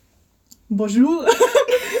Bonjour.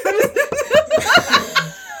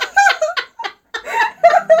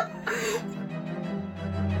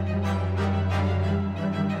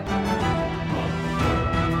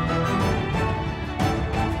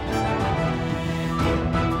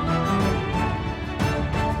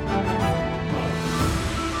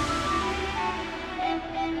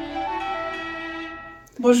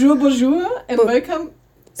 Bonjour, and welcome.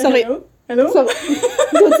 Sorry. Hello. Sorry.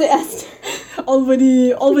 Du zuerst.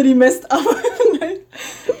 Already messed up.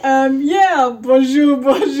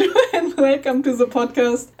 Bonjour, and welcome to the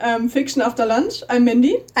podcast Fiction After Lunch. I'm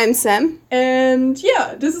Mandy. I'm Sam. And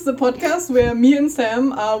this is the podcast where me and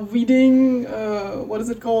Sam are reading,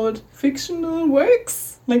 fictional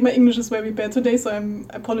works. Like, my English is very bad today, so I'm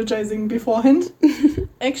apologizing beforehand.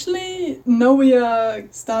 Actually, now we are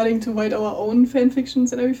starting to write our own fan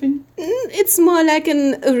fictions and everything. It's more like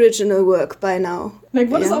an original work by now. Like,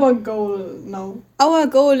 what is our goal now? Our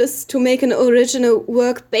goal is to make an original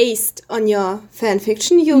work based on your fan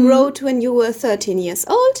fiction you wrote when you were 13 years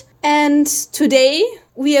old. And today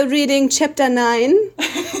we are reading chapter 9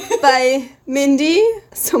 by Mindy,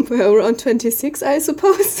 somewhere around 26, I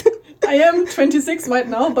suppose. I am 26 right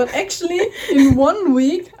now, but actually in 1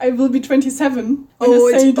 week I will be 27.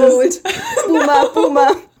 Old.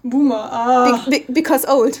 Boomer. Because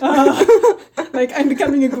old. Like, I'm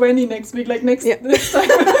becoming a granny next week. Like, next time.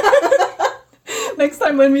 Next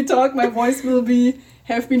time when we talk, my voice will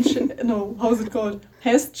has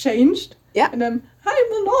changed. Yeah. And I'm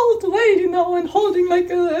an old lady now and holding like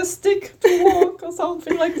a stick to walk or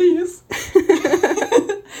something like this.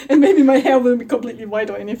 And maybe my hair will be completely white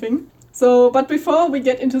or anything. So, but before we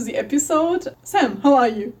get into the episode, Sam, how are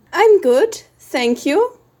you? I'm good, thank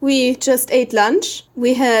you. We just ate lunch.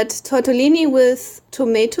 We had tortellini with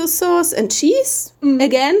tomato sauce and cheese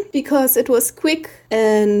again because it was quick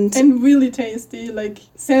and really tasty. Like,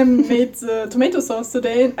 Sam made the tomato sauce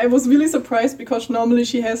today, and I was really surprised because normally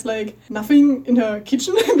she has like nothing in her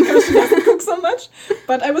kitchen because she doesn't cook so much.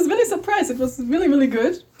 But I was really surprised. It was really, really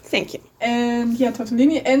good. Thank you. And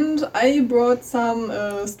tortellini, and I brought some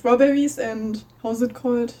strawberries and how's it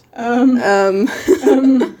called?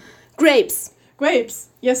 Grapes. Grapes,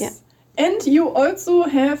 yes. Yeah. And you also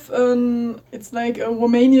have, it's like a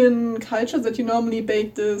Romanian culture that you normally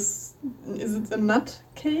bake this, is it a nut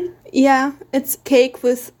cake? Yeah, it's cake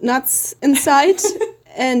with nuts inside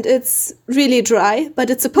and it's really dry, but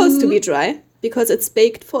it's supposed to be dry because it's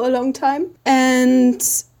baked for a long time. And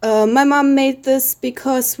my mom made this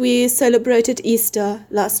because we celebrated Easter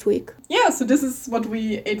last week. Yeah, so this is what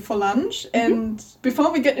we ate for lunch. And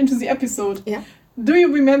before we get into the episode... Yeah. Do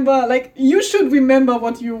you remember, like, you should remember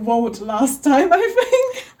what you wrote last time, I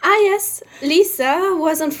think? Yes. Lisa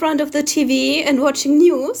was in front of the TV and watching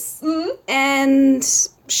news. And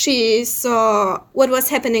she saw what was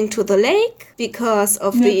happening to the lake because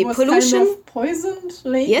of the pollution. Kind of poisoned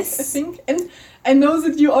lake, yes. I think. And I know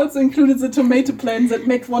that you also included the tomato plant that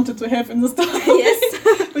Meg wanted to have in the story.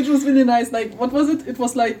 Yes. Which was really nice. Like, what was it? It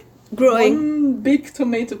was like... growing. One big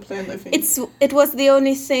tomato plant, I think. It was the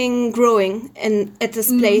only thing growing at this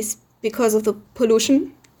place because of the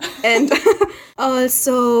pollution. And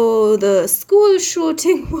also the school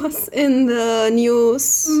shooting was in the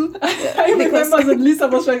news. I remember that Lisa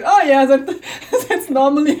was like, that's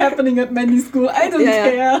normally happening at many school. I don't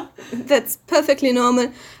care. That's perfectly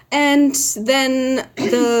normal. And then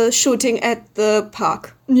the shooting at the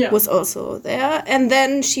park was also there. And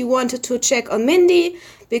then she wanted to check on Mindy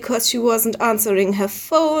because she wasn't answering her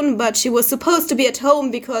phone, but she was supposed to be at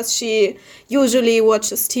home because she usually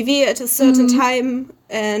watches TV at a certain time.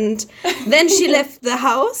 And then she left the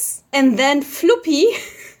house. And then Floopy...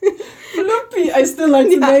 Floopy, I still like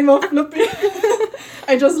the name of Floopy.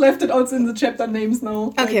 I just left it also in the chapter names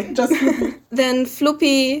now. Okay. Like, just Floopy. Then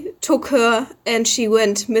Floopy took her and she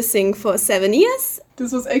went missing for 7 years.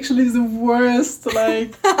 This was actually the worst,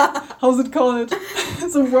 like, how's it called?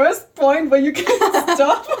 The worst point where you can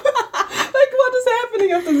stop. Like, what is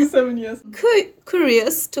happening after the 7 years?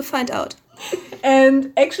 Curious to find out.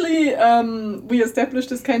 And actually, we established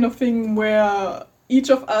this kind of thing where each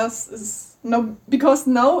of us is... because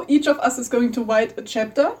now each of us is going to write a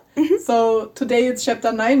chapter. So today it's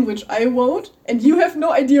chapter 9, which I wrote. And you have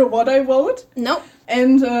no idea what I wrote. No.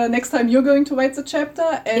 And next time you're going to write the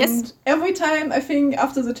chapter. And every time, I think,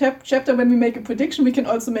 after the chapter, when we make a prediction, we can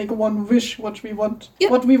also make one wish what we want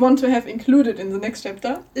to have included in the next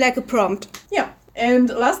chapter. Like a prompt. Yeah. And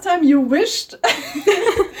last time you wished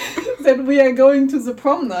that we are going to the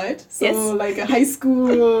prom night. So like a high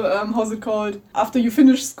school, how's it called? After you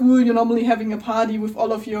finish school, you're normally having a party with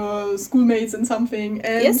all of your schoolmates and something.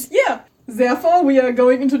 And therefore we are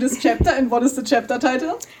going into this chapter. And what is the chapter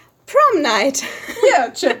title? Prom night.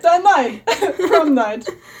 Yeah, chapter 9. Prom night.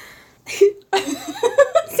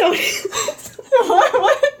 Sorry.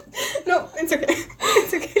 What? No, it's okay.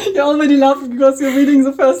 It's okay. You're already laughing because you're reading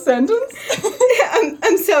the first sentence? Yeah,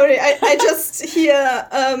 I'm sorry. I just hear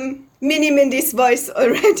Mini Mindy's voice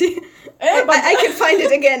already. But I can find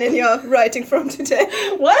it again in your writing from today.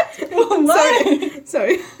 What? Why?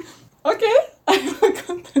 Sorry. Okay, I will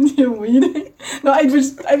continue reading. No, I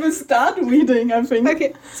will start reading, I think.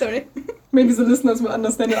 Okay, sorry. Maybe the listeners will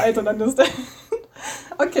understand it, I don't understand.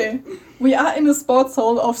 Okay, we are in a sports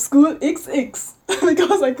hall of school XX,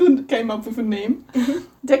 because I couldn't came up with a name,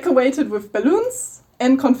 decorated with balloons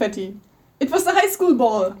and confetti. It was a high school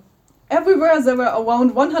ball. Everywhere there were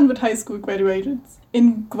around 100 high school graduates,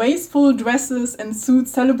 in graceful dresses and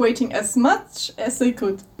suits celebrating as much as they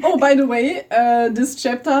could. Oh, by the way, this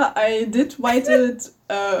chapter I did write it...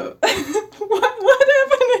 What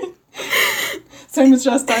happening? Sam is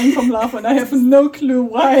just dying from laugh and I have no clue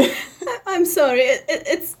why. I'm sorry,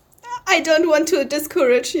 it's... I don't want to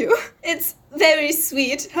discourage you. It's very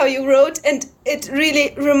sweet how you wrote, and it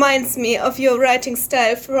really reminds me of your writing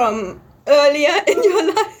style from earlier in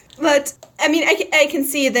your life. But, I mean, I can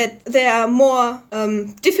see that there are more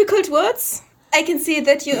difficult words. I can see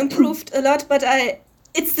that you improved a lot, but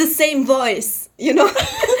it's the same voice, you know?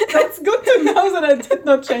 That's good to know that I did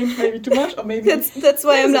not change maybe too much, or maybe... That's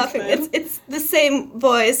why I'm laughing. It's the same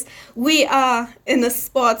voice. We are in a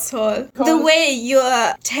sports hall. The way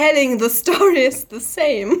you're telling the story is the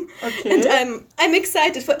same. Okay. And I'm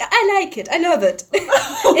excited for... I like it. I love it.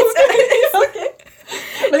 Okay.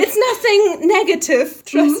 Like, it's nothing negative,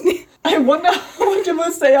 trust me. I wonder what you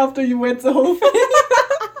will say after you read the whole thing.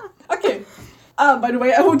 Okay. By the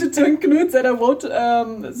way, I wanted to include that I wrote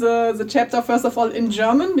the chapter first of all in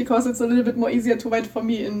German, because it's a little bit more easier to write for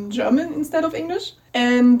me in German instead of English.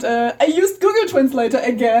 And I used Google Translator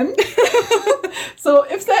again. So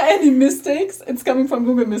if there are any mistakes, it's coming from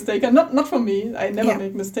Google mistake, and not from me. I never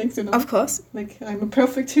make mistakes, you know. Of course. Like, I'm a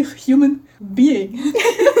perfect human being.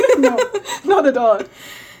 No, not at all.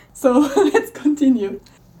 So let's continue.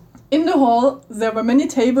 In the hall, there were many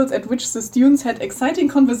tables at which the students had exciting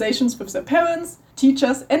conversations with their parents,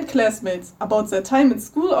 teachers and classmates about their time in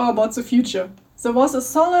school or about the future. There was a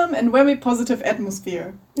solemn and very positive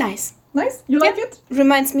atmosphere. Nice. Nice? You like it?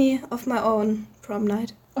 Reminds me of my own prom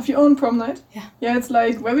night. Of your own prom night? Yeah. Yeah, it's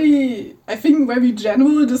like very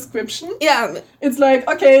general description. Yeah. It's like,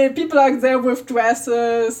 okay, people are there with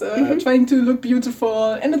dresses, trying to look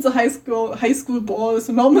beautiful, and it's a high school ball,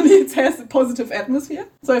 so normally it has a positive atmosphere.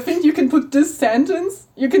 So I think you can put this sentence,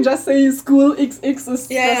 you can just say school XX is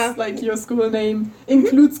just like your school name,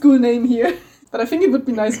 include school name here. But I think it would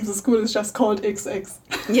be nice if the school is just called XX.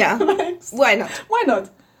 Yeah. Like, why not? Why not?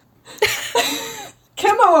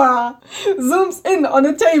 Camera zooms in on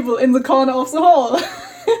a table in the corner of the hall.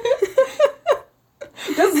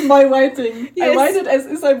 This is my writing. Yes. I write it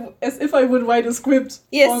as if I would write a script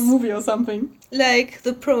for a movie or something. Like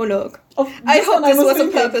the prologue. I hope this was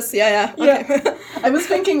on purpose. Yeah. Okay. I was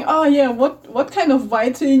thinking, what kind of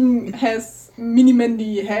writing has Mini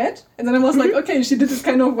Mindy had? And then I was like, okay, she did this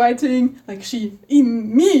kind of writing, like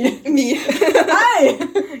me.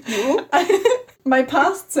 You? My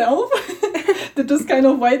past self did this kind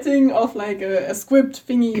of writing of like a script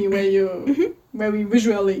thingy where we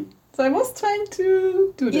visually. So I was trying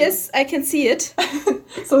to do this. Yes, I can see it.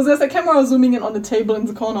 So there's a camera zooming in on the table in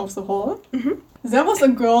the corner of the hall. There was a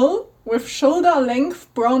girl with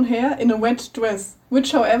shoulder-length brown hair in a red dress,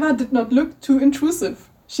 which however did not look too intrusive.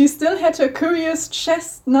 She still had her curious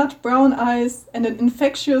chestnut brown eyes and an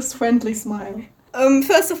infectious friendly smile.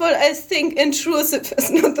 First of all, I think intrusive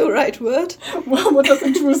is not the right word. Well, what does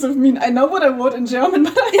intrusive mean? I know what I wrote in German,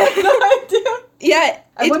 but I have no idea. Yeah,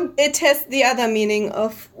 it has the other meaning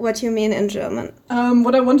of what you mean in German.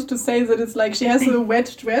 What I wanted to say is that it's like she has a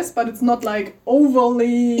red dress, but it's not like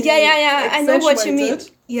overly I know what you mean.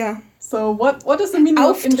 Yeah. So what is the meaning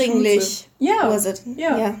of intrusive? Was it?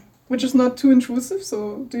 Yeah. Which is not too intrusive,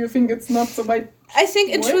 so do you think it's not the right I think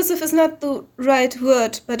word? Intrusive is not the right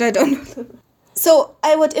word, but I don't know. So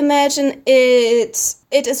I would imagine it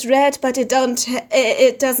is red, but it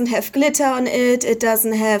doesn't have glitter on it. It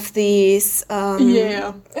doesn't have these.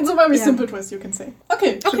 It's a very simple dress, you can say.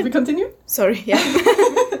 Okay, should we continue? Sorry, yeah.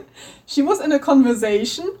 She was in a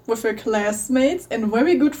conversation with her classmates and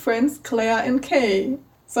very good friends Claire and Kay.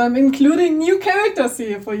 So I'm including new characters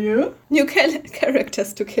here for you. New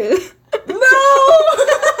characters to kill. No!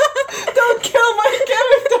 Don't kill my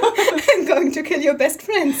character! I'm going to kill your best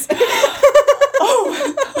friends.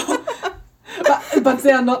 But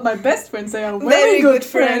they are not my best friends, they are very good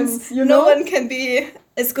friends. You know? No one can be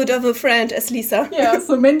as good of a friend as Lisa. Yeah,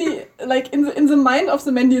 so Mandy, like in the mind of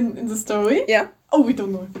the Mandy in the story. Yeah. Oh, we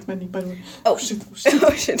don't know if it's Mandy, by the way. Oh shit!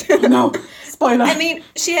 Oh shit! Oh, no, spoiler. I mean,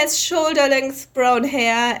 she has shoulder-length brown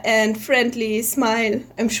hair and friendly smile.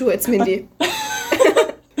 I'm sure it's Mindy.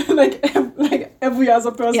 like every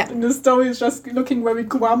other person in the story is just looking very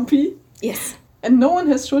grumpy. Yes. And no one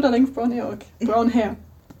has shoulder-length brown hair.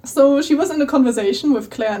 So she was in a conversation with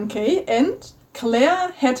Claire and Kay, and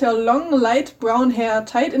Claire had her long, light brown hair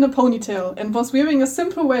tied in a ponytail and was wearing a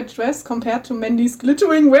simple red dress compared to Mandy's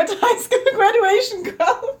glittering red high school graduation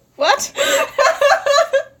gown. What?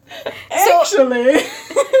 Actually.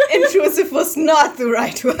 Intrusive was not the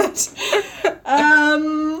right word.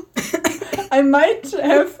 I might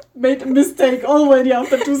have made a mistake already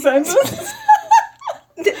after 2 sentences.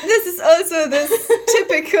 This is also this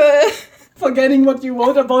typical... Forgetting what you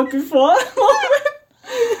wrote about before.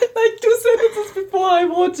 Like 2 sentences before I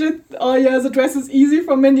wrote it, oh yeah, the dress is easy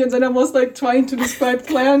for Mandy, and then I was like trying to describe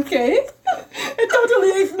Claire and Kay. I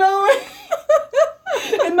totally ignored.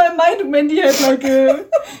 In my mind, Mandy had like a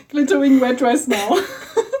glittering red dress now.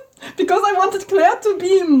 Because I wanted Claire to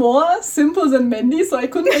be more simple than Mandy, so I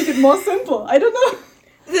couldn't make it more simple. I don't know.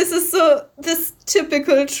 This is this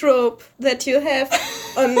typical trope that you have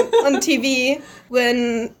on TV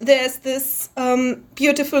when there's this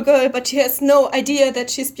beautiful girl, but she has no idea that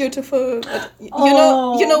she's beautiful. But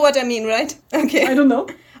you know what I mean, right? Okay. I don't know.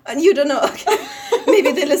 You don't know. Okay.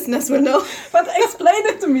 Maybe the listeners will know. But explain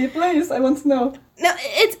it to me, please. I want to know. No,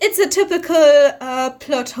 it's a typical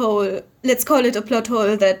plot hole. Let's call it a plot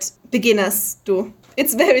hole that beginners do.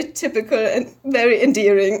 It's very typical and very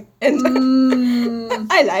endearing, and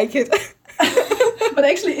I like it. But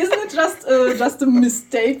actually, isn't it just a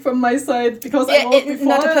mistake from my side? Because I wrote before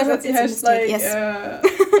that it has like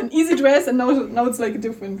an easy dress, and now it's like a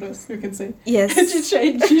different dress, you can say. Yes. And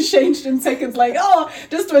she changed in seconds, like, oh,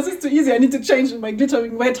 this dress is too easy, I need to change in my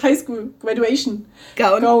glittering red high school graduation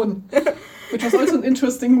gown. Which was also an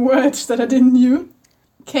interesting word that I didn't know.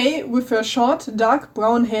 Kay, with her short, dark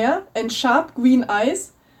brown hair and sharp green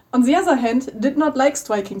eyes, on the other hand, did not like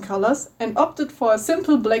striking colors and opted for a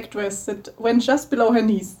simple black dress that went just below her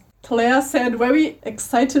knees. Claire said very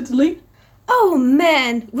excitedly, "Oh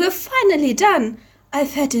man, we're finally done.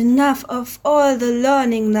 I've had enough of all the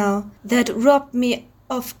learning now. That robbed me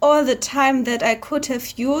of all the time that I could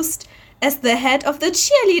have used as the head of the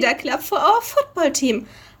cheerleader club for our football team.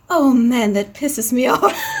 Oh man, that pisses me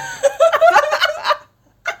off."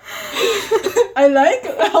 I like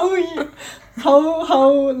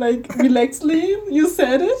how like relaxedly you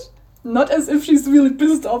said it. Not as if she's really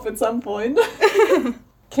pissed off at some point.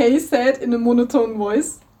 Kay said in a monotone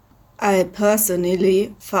voice, "I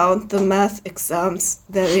personally found the math exams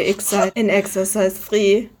very exciting. In exercise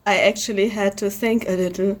 3, I actually had to think a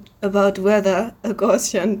little about whether a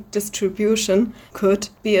Gaussian distribution could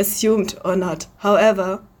be assumed or not.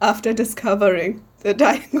 However, after discovering the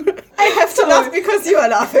diagram..." I have to laugh because you are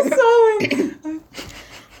laughing. Sorry.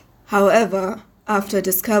 However, after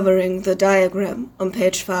discovering the diagram on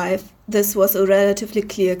page 5, this was a relatively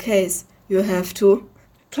clear case. You have to...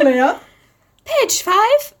 Claire? Page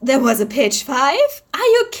 5? There was a page 5? Are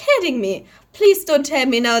you kidding me? Please don't tell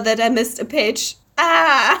me now that I missed a page.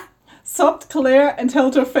 Ah! Sobbed Claire and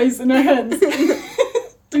held her face in her hands.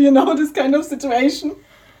 Do you know this kind of situation?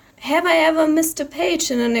 Have I ever missed a page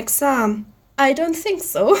in an exam? I don't think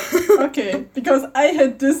so. Okay, because I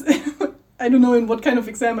had this... I don't know in what kind of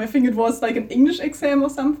exam. I think it was like an English exam or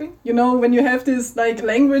something. You know, when you have this like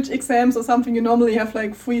language exams or something, you normally have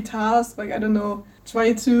like 3 tasks. Like, I don't know,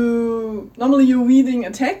 normally you're reading a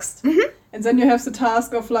text. Mm-hmm. And then you have the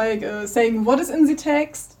task of like saying what is in the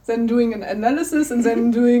text, then doing an analysis, and then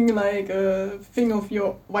doing like a thing of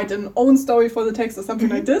write an own story for the text or something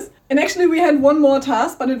like this. And actually we had one more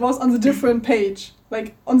task, but it was on the different page,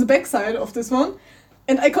 like on the back side of this one.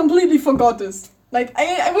 And I completely forgot this. Like,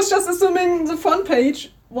 I was just assuming the front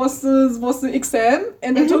page was the exam,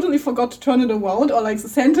 and I totally forgot to turn it around, or like the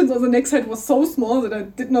sentence or the next head was so small that I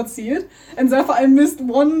did not see it. And therefore I missed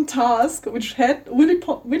one task, which had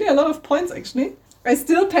really a lot of points actually. I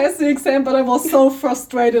still passed the exam, but I was so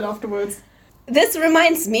frustrated afterwards. This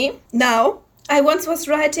reminds me, now, I once was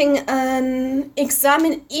writing an exam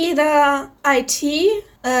in either IT,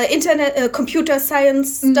 internet, computer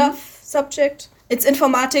science stuff subject. It's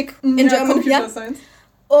informatic in German, computer science.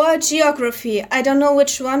 Or geography. I don't know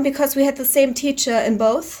which one, because we had the same teacher in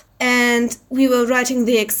both. And we were writing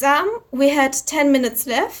the exam. We had 10 minutes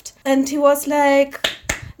left. And he was like,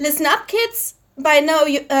 "Listen up, kids. By now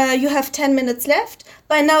you have 10 minutes left.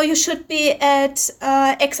 By now you should be at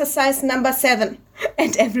exercise number 7.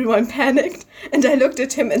 And everyone panicked. And I looked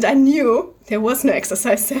at him and I knew there was no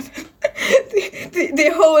exercise 7.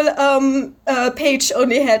 The whole page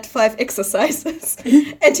only had 5 exercises.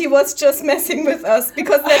 And he was just messing with us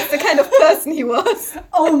because that's the kind of person he was.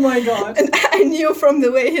 Oh my god. And I knew from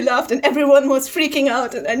the way he laughed and everyone was freaking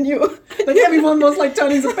out and I knew. Like everyone was like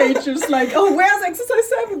turning the pages like, oh, where's exercise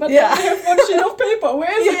 7? But I have one sheet of paper.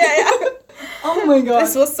 Where is it? Yeah. Oh my god.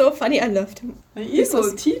 This was so funny. I loved him. An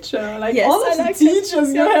evil teacher. Like yes, all of the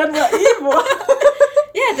teachers you had were evil.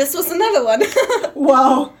 Yeah, this was another one.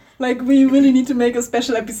 Wow. Like we really need to make a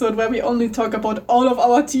special episode where we only talk about all of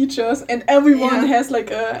our teachers and everyone has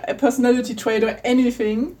like a personality trait or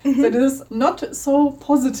anything that is not so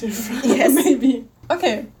positive. Yes. Maybe.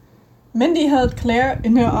 Okay. Mandy held Claire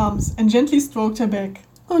in her arms and gently stroked her back.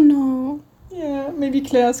 Oh no. Yeah, maybe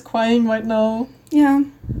Claire's crying right now. Yeah.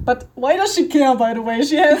 But why does she care, by the way?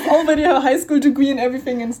 She has already her high school degree and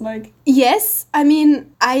everything, and it's like... Yes, I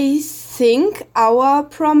mean, I think our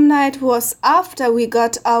prom night was after we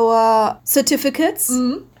got our certificates.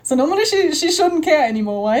 Mm-hmm. So normally she shouldn't care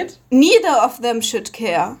anymore, right? Neither of them should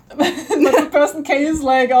care. But the person K is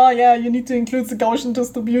like, oh yeah, you need to include the Gaussian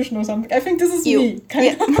distribution or something. I think this is me. K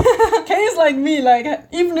is like me, like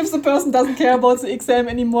even if the person doesn't care about the exam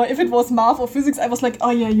anymore, if it was math or physics, I was like, oh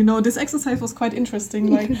yeah, you know, this exercise was quite interesting.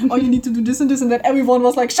 Like, oh, you need to do this and this, and then everyone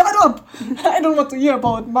was like, shut up! I don't want to hear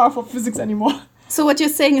about math or physics anymore. So what you're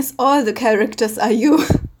saying is all the characters are you.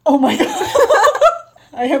 Oh my god.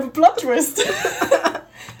 I have a plot twist.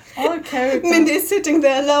 All characters. Mindy is sitting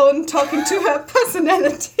there alone, talking to her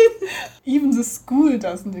personality. Even the school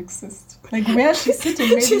doesn't exist. Like, where is she sitting?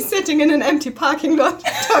 Maybe? She's sitting in an empty parking lot,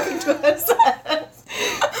 talking to herself.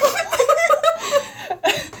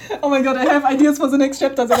 Oh my god, I have ideas for the next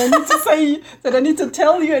chapter that I need to say, that I need to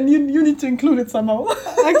tell you, and you need to include it somehow.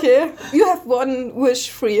 Okay. You have one wish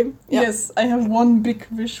free. Yeah. Yes, I have one big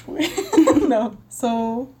wish free. No.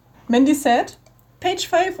 So, Mandy said... Page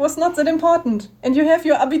 5 was not that important, and you have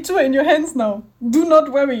your Abitur in your hands now. Do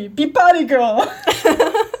not worry, be party girl.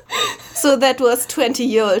 So that was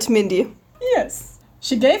 20-year-old Mindy. Yes.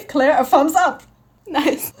 She gave Claire a thumbs up.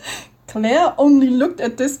 Nice. Claire only looked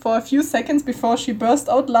at this for a few seconds before she burst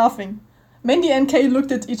out laughing. Mandy and Kay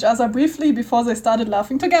looked at each other briefly before they started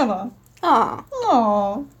laughing together. Ah.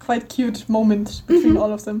 Aww, quite cute moment between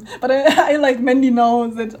all of them. But I like Mandy now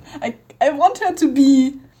that I want her to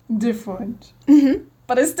be... different.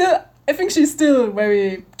 But I think she's still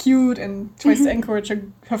very cute and tries to encourage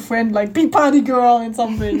her friend, like, be party girl and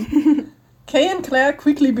something. Kay and Claire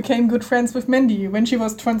quickly became good friends with Mandy when she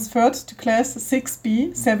was transferred to class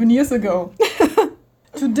 6B 7 years ago.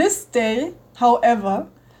 To this day, however,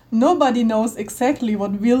 nobody knows exactly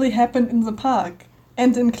what really happened in the park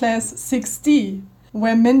and in class 6D,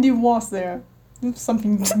 where Mandy was there.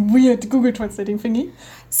 Something weird Google translating thingy.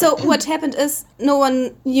 So what happened is no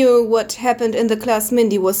one knew what happened in the class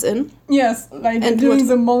Mindy was in. Yes, like and during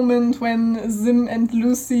the moment when Zim and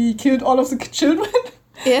Lucy killed all of the children.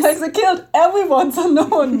 Yes. Like they killed everyone so no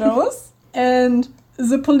one knows. And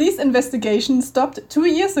the police investigation stopped 2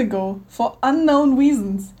 years ago for unknown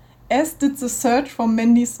reasons, as did the search for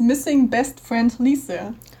Mandy's missing best friend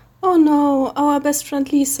Lisa. Oh no, our best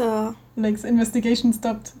friend Lisa. Like, the investigation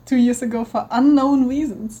stopped 2 years ago for unknown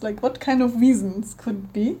reasons. Like, what kind of reasons could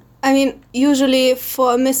it be? I mean, usually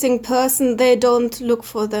for a missing person, they don't look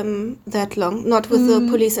for them that long. Not with the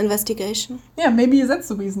police investigation. Yeah, maybe that's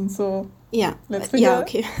the reason, so... Yeah. Let's figure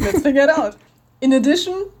let's figure it out. In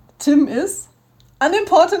addition, Tim is...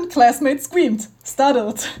 Unimportant classmate screamed.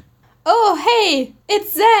 Startled. Oh, hey!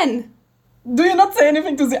 It's Zen! Do you not say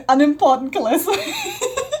anything to the unimportant classmate?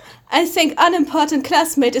 I think unimportant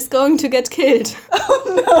classmate is going to get killed. Oh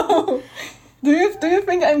no! Do you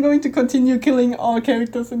think I'm going to continue killing all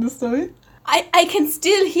characters in the story? I can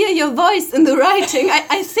still hear your voice in the writing.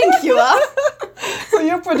 I think you are. So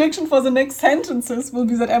your prediction for the next sentences will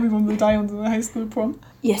be that everyone will die on the high school prom?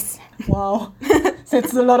 Yes. Wow.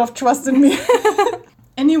 That's a lot of trust in me.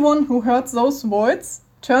 Anyone who heard those words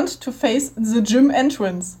turned to face the gym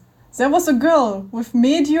entrance. There was a girl with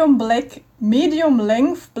medium-length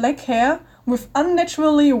black hair with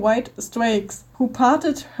unnaturally white streaks who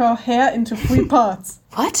parted her hair into 3 parts.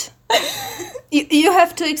 What? you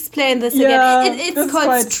have to explain this again. It's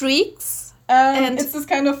called streaks. And it's this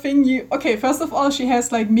kind of thing Okay, first of all, she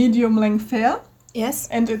has like medium-length hair. Yes.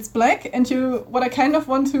 And it's black. And what I kind of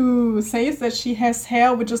want to say is that she has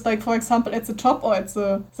hair which is like, for example, at the top or at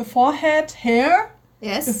the forehead hair.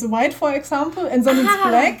 Yes. It's white, for example. And then it's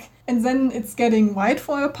black. And then it's getting white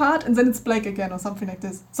for a part, and then it's black again, or something like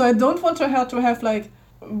this. So I don't want her to have, like,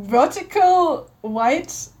 vertical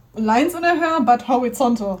white lines in her hair, but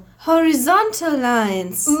horizontal. Horizontal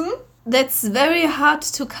lines. Mm-hmm. That's very hard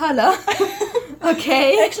to color.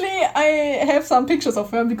 Okay. Actually, I have some pictures of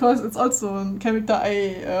her because it's also a character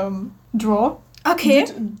I draw. Okay.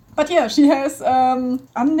 But yeah, she has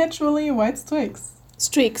unnaturally white streaks.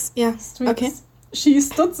 Streaks, yeah. Streaks. Okay. She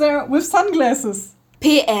stood there with sunglasses.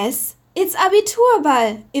 PS. It's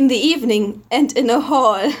Abiturball in the evening and in a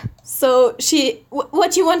hall. So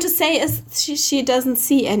what you want to say is she doesn't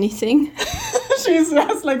see anything. She's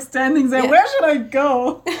just like standing there. Yeah. Where should I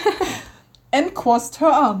go? And crossed her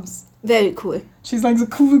arms. Very cool. She's like the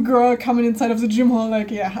cool girl coming inside of the gym hall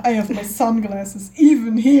like, yeah, I have my sunglasses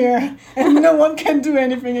even here. And no one can do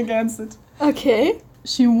anything against it. Okay.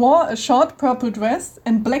 She wore a short purple dress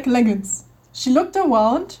and black leggings. She looked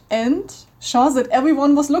around and saw that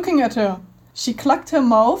everyone was looking at her. She clucked her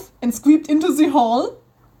mouth and squeaked into the hall.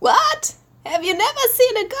 What? Have you never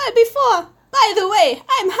seen a girl before? By the way,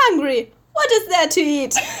 I'm hungry. What is there to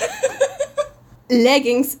eat?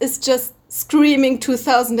 Leggings is just screaming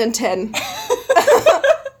 2010.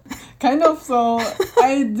 Kind of, so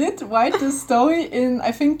I did write this story in,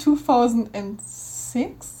 I think,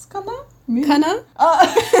 2006, Kana?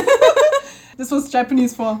 This was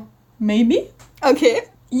Japanese for maybe. Okay.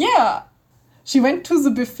 Yeah. She went to the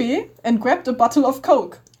buffet and grabbed a bottle of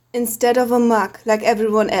Coke. Instead of a mug, like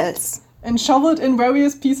everyone else. And shoveled in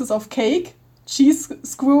various pieces of cake, cheese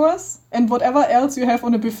skewers, and whatever else you have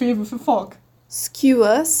on a buffet with a fork.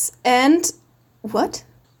 Skewers and... what?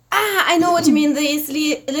 Ah, I know what you mean. These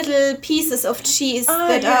little pieces of cheese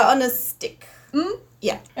that are on a stick. Mm?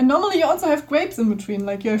 Yeah. And normally you also have grapes in between.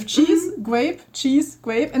 Like you have cheese, grape,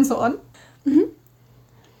 and so on. Mm-hmm.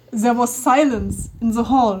 There was silence in the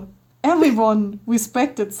hall. Everyone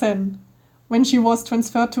respected Sen when she was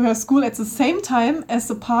transferred to her school at the same time as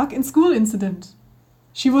the park and school incident.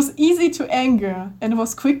 She was easy to anger and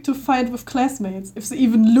was quick to fight with classmates if they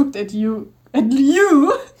even looked at you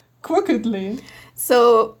crookedly.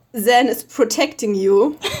 So Zen is protecting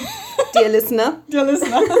you, dear listener. Dear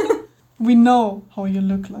listener. We know how you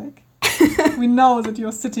look like. We know that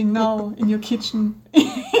you're sitting now in your kitchen.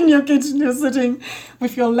 In your kitchen you're sitting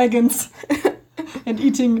with your leggings and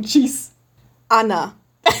eating cheese. Anna.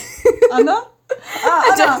 Anna?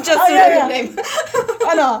 Anna. Just a random name.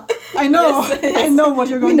 Anna, I know. Yes. I know what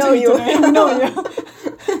you're going to eat today. We know you.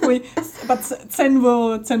 But Zen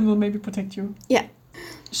will maybe protect you. Yeah.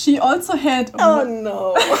 She also had... Oh,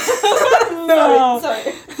 no. No.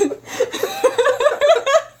 Sorry.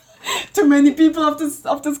 Too many people of this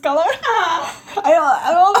color. I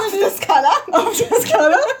already... Of this color? Of this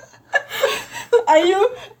color? Are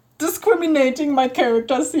you discriminating my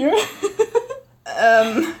characters here?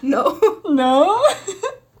 No. No?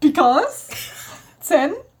 Because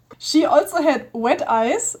Zen, she also had wet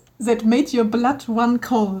eyes that made your blood run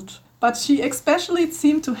cold. But she especially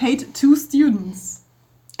seemed to hate two students.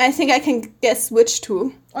 I think I can guess which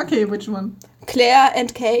two. Okay, which one? Claire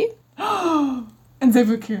and Kay. And they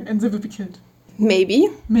will be killed. Maybe.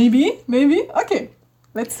 Maybe? Okay,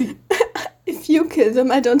 let's see. If you kill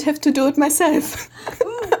them, I don't have to do it myself.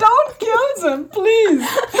 Don't kill them, please.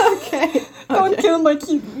 Okay. Don't kill my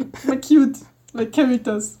cute like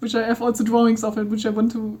characters, which I have also drawings of it, which I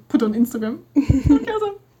want to put on Instagram. Don't kill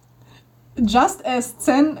them. Just as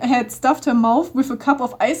Zen had stuffed her mouth with a cup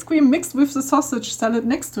of ice cream mixed with the sausage salad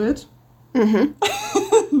next to it.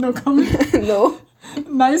 Mm-hmm. No comment. No.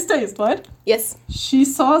 Nice taste, right? Yes. She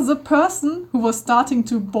saw the person who was starting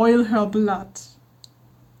to boil her blood.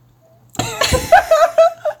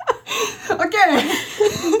 Okay.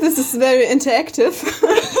 This is very interactive.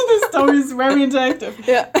 The story is very interactive.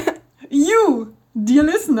 Yeah. You, dear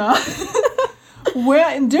listener, were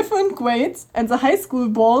in different grades, and the high school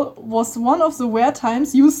ball was one of the rare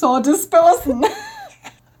times you saw this person.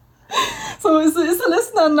 So is the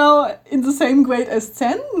listener now in the same grade as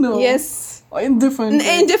Zen? No. Yes. Or in different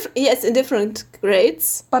grades? In different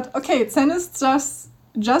grades. But okay, Zen is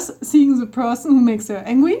just seeing the person who makes her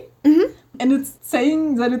angry. Mm-hmm. And it's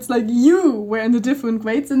saying that it's like you were in the different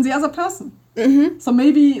grades than the other person. Mm-hmm. So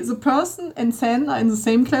maybe the person and Zen are in the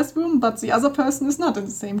same classroom, but the other person is not in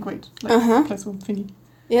the same grade. Like classroom thingy.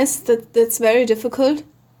 Yes, that's very difficult.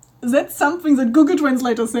 That's something that Google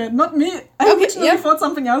Translator said, not me. I originally thought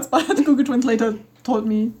something else, but Google Translator told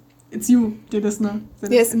me it's you, dear listener,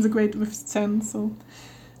 that is in the grade with Zen, so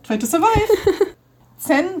try to survive.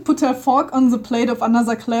 Zen put her fork on the plate of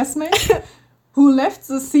another classmate who left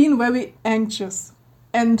the scene very anxious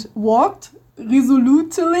and walked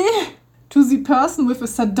resolutely to the person with a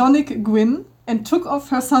sardonic grin and took off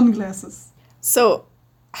her sunglasses. So,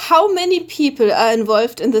 how many people are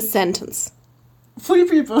involved in this sentence? 3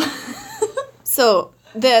 people. So,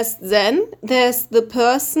 there's Zen, there's the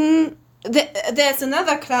person, there's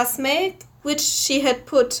another classmate which she had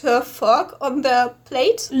put her fork on the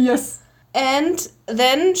plate. Yes. And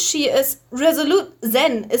then Zen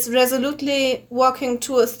is resolutely walking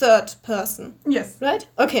to a third person. Yes. Right?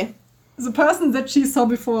 Okay. The person that she saw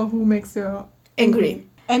before who makes her angry.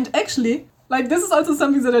 And actually, like, this is also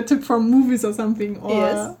something that I took from movies or something.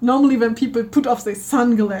 Or normally when people put off their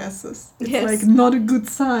sunglasses, it's like not a good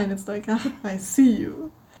sign. It's like, I see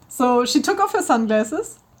you. So she took off her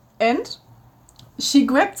sunglasses and she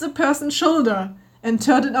grabbed the person's shoulder and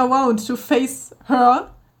turned it around to face her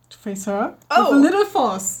with a little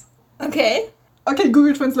force. Okay. Okay,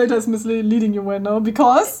 Google Translator is misleading you right now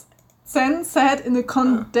because Zen said in a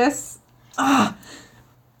Google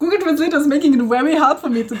Translator is making it very hard for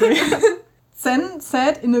me today. Zen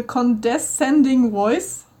said in a condescending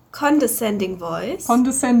voice. Condescending voice?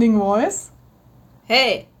 Condescending voice.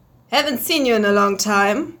 Hey, haven't seen you in a long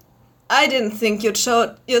time. I didn't think you'd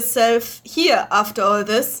show yourself here after all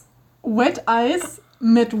this. Wet eyes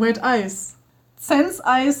met wet eyes. Zen's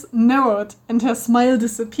eyes narrowed and her smile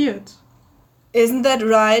disappeared. Isn't that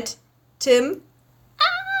right, Tim?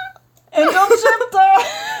 End of chapter!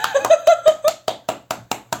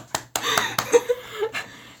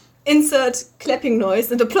 Insert clapping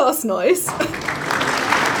noise and applause noise.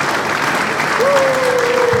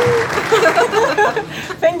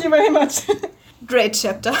 Thank you very much. Great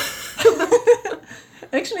chapter.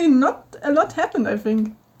 Actually, not a lot happened, I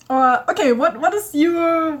think. Okay, what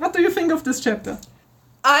do you think of this chapter?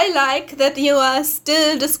 I like that you are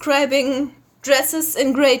still describing dresses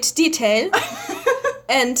in great detail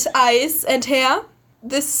and eyes and hair.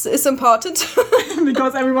 This is important.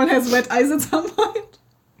 Because everyone has red eyes at some point.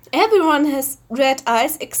 Everyone has red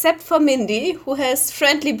eyes except for Mindy, who has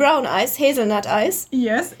friendly brown eyes, hazelnut eyes.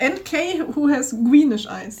 Yes, and Kay, who has greenish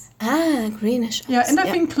eyes. Ah, greenish eyes. Yeah, and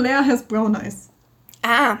I think Claire has brown eyes.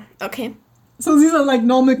 Ah, okay. So these are like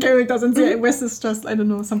normal characters and the rest is just, I don't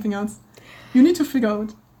know, something else. You need to figure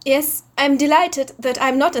out. Yes, I'm delighted that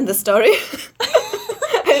I'm not in the story.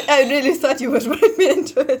 I really thought you would write me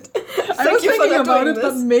into it. I was thinking about it,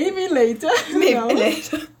 but maybe later. Maybe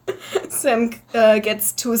later. Sam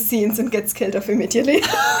gets 2 scenes and gets killed off immediately.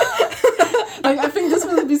 Like, I think this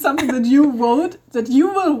will be something that you wrote, that you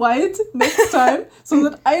will write next time, so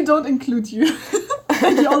that I don't include you.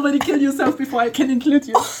 And you already kill yourself before I can include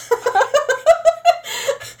you.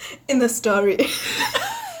 In the story.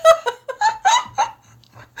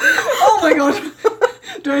 Oh my god.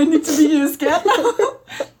 Do I need to be scared now?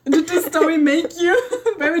 Did this story make you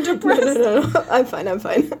very depressed? No. I'm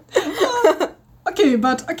fine.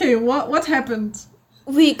 Okay, what happened?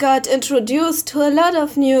 We got introduced to a lot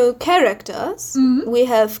of new characters. Mm-hmm. We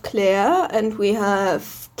have Claire, and we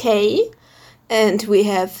have Kay, and we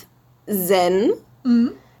have Zen.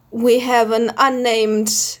 Mm-hmm. We have an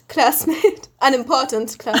unnamed classmate,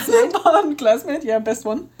 unimportant classmate. Unimportant classmate, yeah, best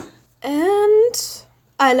one. And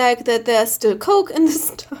I like that there's still Coke in the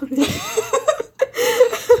story.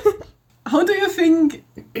 How do you think,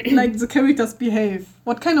 like, the characters behave?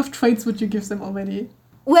 What kind of traits would you give them already?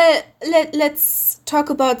 Well, let's talk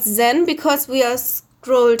about Zen, because we are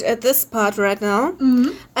scrolled at this part right now.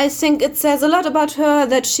 Mm-hmm. I think it says a lot about her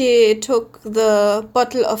that she took the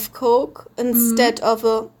bottle of Coke instead of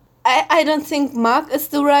a... I don't think mug is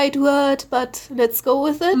the right word, but let's go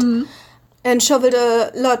with it. Mm-hmm. And shoveled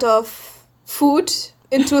a lot of food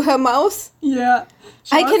into her mouth. Yeah.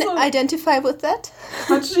 I can identify with that.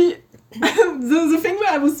 But she... the thing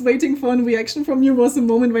where I was waiting for a reaction from you was the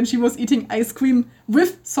moment when she was eating ice cream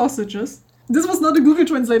with sausages. This was not a Google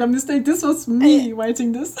Translator mistake. This was me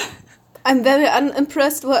writing this. I'm very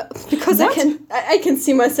unimpressed because I can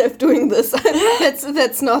see myself doing this.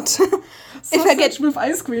 That's not. Sausage with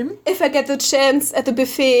ice cream. If I get the chance at the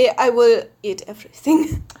buffet, I will eat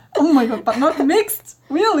everything. Oh my god! But not mixed,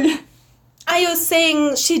 really. Are you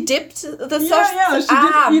saying she dipped the sausage? Yeah, she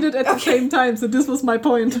did eat it at the same time, so this was my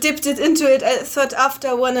point. Dipped it into it, I thought,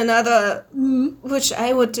 after one another, which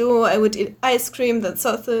I would do. I would eat ice cream, then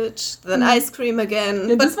sausage, then ice cream again.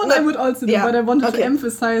 Yeah, this one I would also do, but I wanted to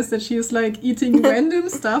emphasize that she is like eating random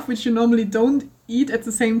stuff which you normally don't eat at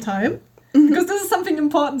the same time. Mm-hmm. Because this is something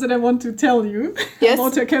important that I want to tell you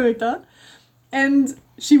about her character. And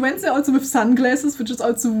she went there also with sunglasses, which is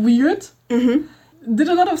also weird. Mm-hmm. Did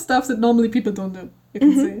a lot of stuff that normally people don't do, you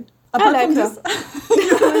can say. Apart I like her.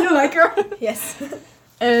 You like her? Yes.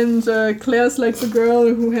 And Claire's like the girl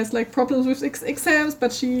who has like problems with exams,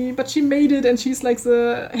 but she made it, and she's like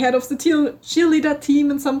the head of the cheerleader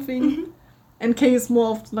team and something. Mm-hmm. And Kay is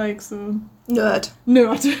more of like the... Nerd.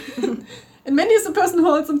 And And Mandy is the person who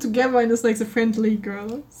holds them together and is like the friendly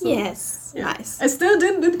girl. So, yes, nice. I still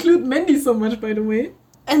didn't include Mandy so much, by the way.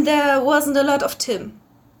 And there wasn't a lot of Tim.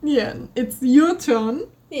 Yeah, it's your turn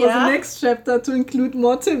for the next chapter to include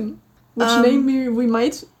more Tim. Which maybe we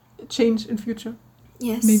might change in future.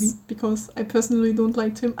 Yes. Maybe, because I personally don't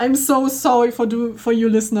like Tim. I'm so sorry for you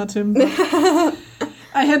listener, Tim. I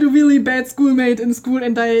had a really bad schoolmate in school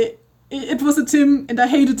and it was a Tim and I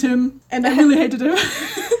hated him and I really hated him.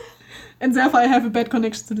 And therefore I have a bad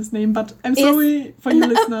connection to this name, but I'm sorry for you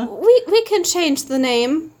listener. We can change the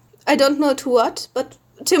name. I don't know to what, but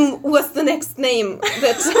Tim was the next name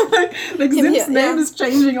that like Zim's name is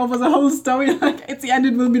changing over the whole story. Like at the end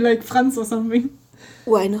it will be like Franz or something.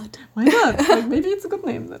 Why not? Why not? Like maybe it's a good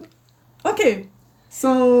name then. Okay,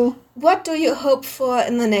 so what do you hope for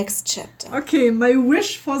in the next chapter? Okay, my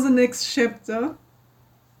wish for the next chapter.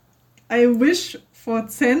 I wish for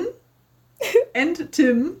Zen and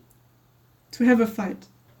Tim to have a fight.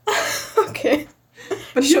 Okay.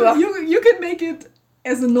 But sure. You can make it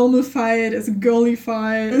as a normal fight, as a girly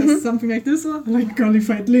fight, as something like this. I like girly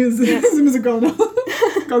fight. Zim is a girl now.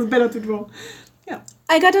 Because it's better to draw. Yeah.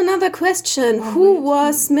 I got another question. Who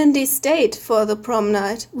was Mindy's date for the prom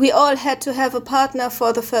night? We all had to have a partner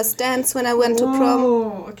for the first dance when I went to prom.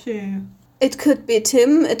 Oh, okay. It could be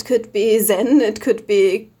Tim, it could be Zen, it could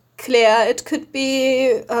be Claire, it could be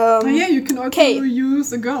you can also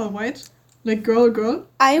use a girl, right? Like girl.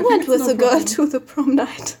 I went with a girl to the prom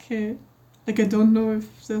night. Okay. Like I don't know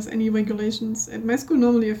if there's any regulations. At my school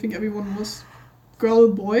normally I think everyone was girl,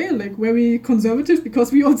 boy, like very conservative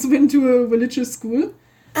because we also went to a religious school.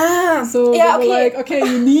 So they were like, okay,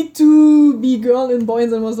 you need to be girl and boy,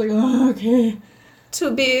 and I was like, oh, okay. To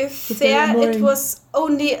be fair, it was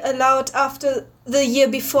only allowed after the year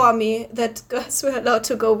before me that girls were allowed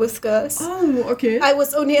to go with girls. Oh, okay. I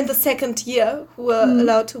was only in the second year who were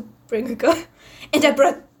allowed to bring a girl. And I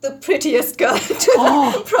brought the prettiest girl to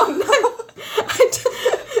the prom night.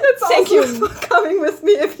 Thank you for coming with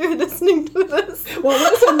me if you're listening to this. Well,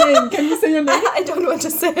 what's her name? Can you say her name? I don't want to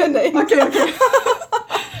say her name. Okay.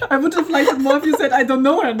 I would have liked it more if you said I don't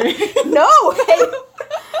know her name. No, hey.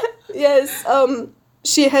 Yes,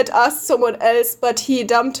 she had asked someone else, but he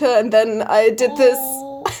dumped her, and then I did this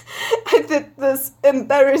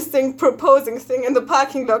embarrassing proposing thing in the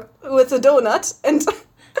parking lot with a donut, and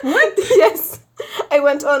what? Yes. I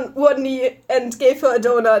went on one knee and gave her a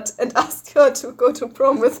donut and asked her to go to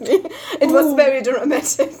prom with me. It was very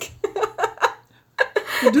dramatic.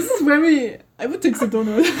 This is very... I would take the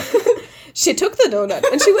donut. She took the donut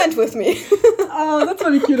and she went with me. Oh, that's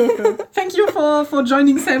very cute of her. Thank you for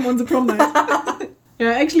joining Sam on the prom night.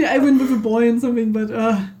 Yeah, actually I went with a boy and something, but...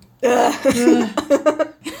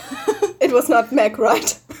 It was not Meg,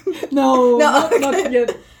 right? No, not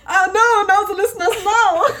yet. Oh no, now the listeners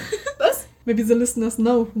know. What? Maybe the listeners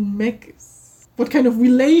know who Meg is. What kind of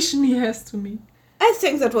relation he has to me. I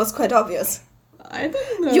think that was quite obvious. I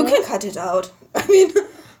don't know. You can cut it out. I mean,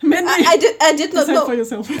 Mandy, I did not know. For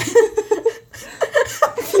yourself.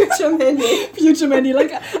 Future Mandy.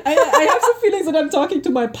 Like, I have the feeling that I'm talking to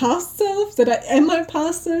my past self, that I am my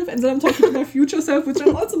past self, and then I'm talking to my future self, which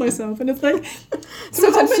I'm also myself. And it's like...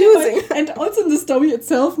 so confusing. And also in the story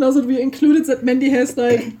itself, now that we included that Mandy has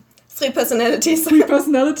like... Three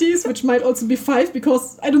personalities, which might also be 5,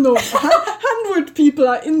 because, I don't know, 100 people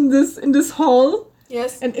are in this hall.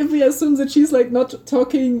 Yes. And if we assume that she's like not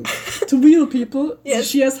talking to real people, yes.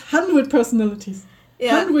 She has 100 personalities.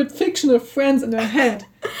 Yeah. 100 fictional friends in her head.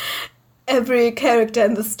 Every character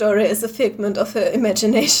in the story is a figment of her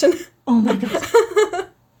imagination. Oh my god.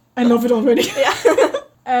 I love it already. Yeah.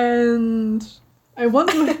 And I want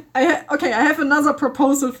to... I have another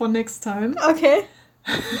proposal for next time. Okay.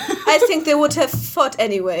 I think they would have fought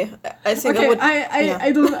anyway. I think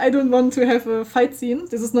I don't want to have a fight scene.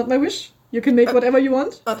 This is not my wish. You can make whatever you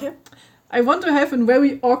want. Okay. I want to have a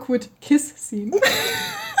very awkward kiss scene.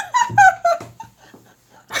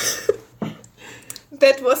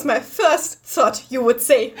 That was my first thought you would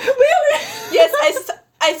say. Really? Yes,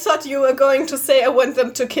 I thought you were going to say I want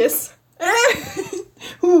them to kiss.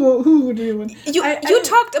 Who do you want? You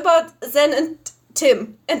talked about Zen and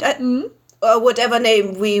Tim, and or whatever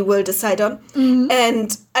name we will decide on,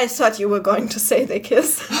 and I thought you were going to say they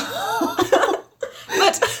kiss.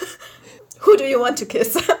 But who do you want to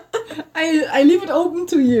kiss? I leave it open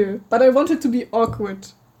to you, but I want it to be awkward.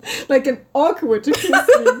 Like an awkward kiss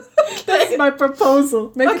scene. Okay. That's my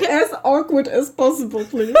proposal. Make it as awkward as possible,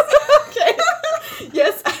 please. Okay.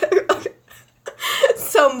 Yes. Okay.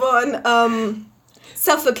 Someone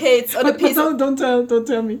suffocates on a piece of... Don't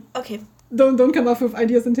tell me. Okay. Don't come up with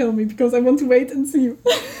ideas and tell me, because I want to wait and see you.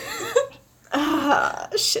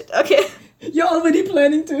 Shit. Okay. You're already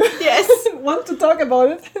planning to. Yes. Want to talk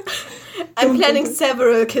about it? I'm planning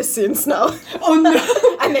several kiss scenes now. Oh no.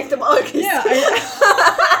 I make them all kiss. Yeah.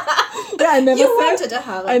 I never You said. wanted a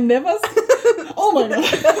harem. I never Oh my god.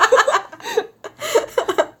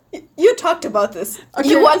 You talked about this. Okay.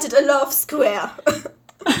 You wanted a love square.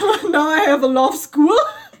 Now I have a love school.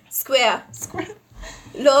 Square. Square.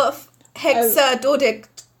 Love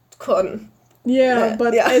hexadodecon. Yeah,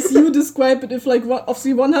 but as you describe it, if like of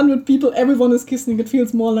the 100 people, everyone is kissing, it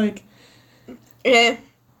feels more like... Yeah.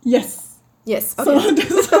 Yes. Yes. Okay. So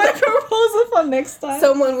this is my proposal for next time.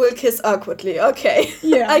 Someone will kiss awkwardly. Okay.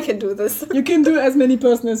 Yeah. I can do this. You can do as many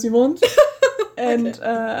person as you want. And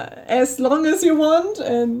as long as you want.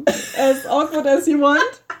 And as awkward as you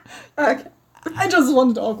want. Okay. I just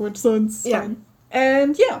want it awkward, so it's fine.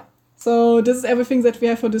 And yeah. So this is everything that we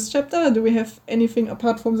have for this chapter. Do we have anything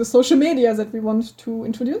apart from the social media that we want to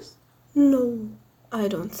introduce? No, I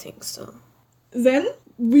don't think so. Then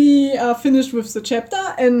we are finished with the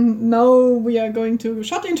chapter, and now we are going to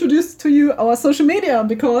shortly introduce to you our social media,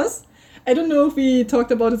 because I don't know if we talked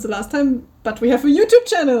about it the last time, but we have a YouTube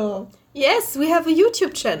channel. Yes, we have a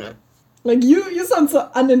YouTube channel. Like you sound so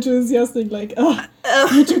unenthusiastic, like,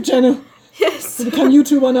 YouTube channel. Yes. To become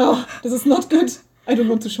YouTuber now. This is not good. I don't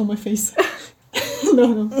want to show my face.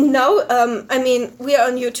 No. No, I mean, we are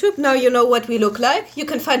on YouTube. Now you know what we look like. You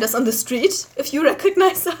can find us on the street if you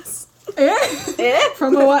recognize us. Yeah?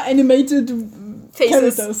 From our animated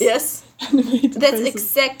faces. Characters. Yes. Animated That's faces.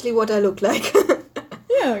 exactly what I look like.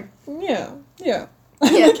 Yeah. Yeah.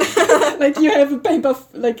 Like you have a paper,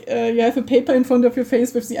 you have a paper in front of your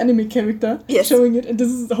face with the anime character showing it, and this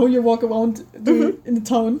is how you walk around in the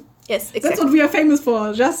town. Yes, exactly. That's what we are famous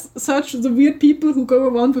for. Just search the weird people who go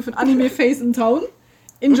around with an anime face in town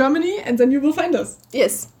in Germany, and then you will find us.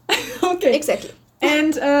 Yes. Okay. Exactly.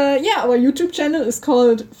 And our YouTube channel is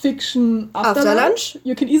called Fiction After Lunch.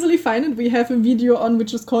 You can easily find it. We have a video on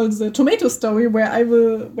which is called The Tomato Story, where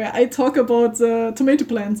I talk about the tomato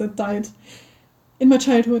plants that died in my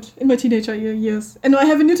childhood, in my teenager years. And now I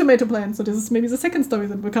have a new tomato plant, so this is maybe the second story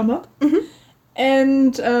that will come up. Mm-hmm.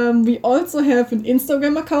 And we also have an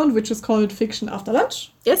Instagram account, which is called Fiction After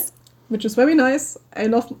Lunch. Yes. Which is very nice. I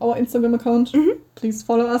love our Instagram account. Mm-hmm. Please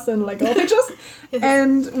follow us and like our pictures. Yes.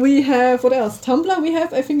 And we have, what else? Tumblr we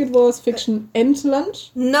have, I think it was Fiction and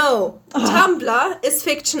Lunch. No. Tumblr is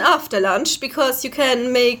Fiction After Lunch, because you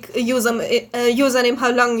can make a username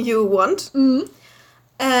how long you want. Mm.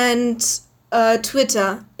 And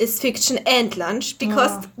Twitter is Fiction and Lunch,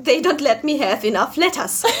 because they don't let me have enough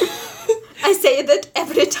letters. I say that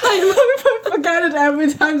every time. I forget it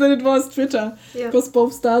every time that it was Twitter. Yeah. Because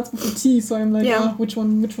both starts with a T, so I'm like, which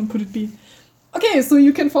one could it be? Okay, so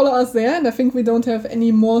you can follow us there, and I think we don't have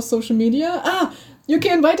any more social media. You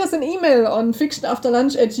can write us an email on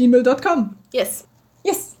fictionafterlunch@gmail.com. Yes.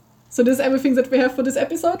 Yes. So this is everything that we have for this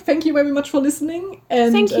episode. Thank you very much for listening,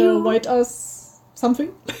 and thank you. Write us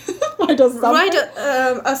something. Write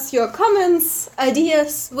us your comments,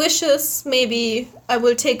 ideas, wishes. Maybe I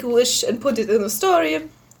will take a wish and put it in a story.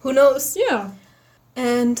 Who knows? Yeah.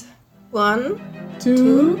 And 1,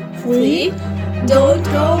 2, 3. Don't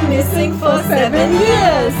go missing for 7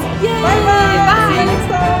 years. Yay! Bye. See you next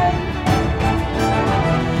time.